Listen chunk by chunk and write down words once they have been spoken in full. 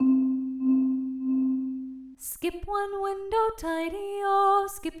Skip one window, tidy-o,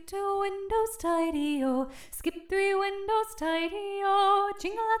 skip two windows, tidy-o, skip three windows, tidy-o,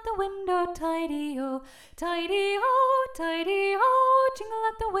 jingle at the window, tidy-o, tidy-o, tidy-o, jingle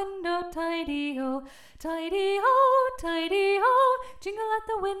at the window, tidy-o, tidy-o, tidy-o, jingle at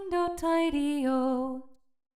the window, tidy-o.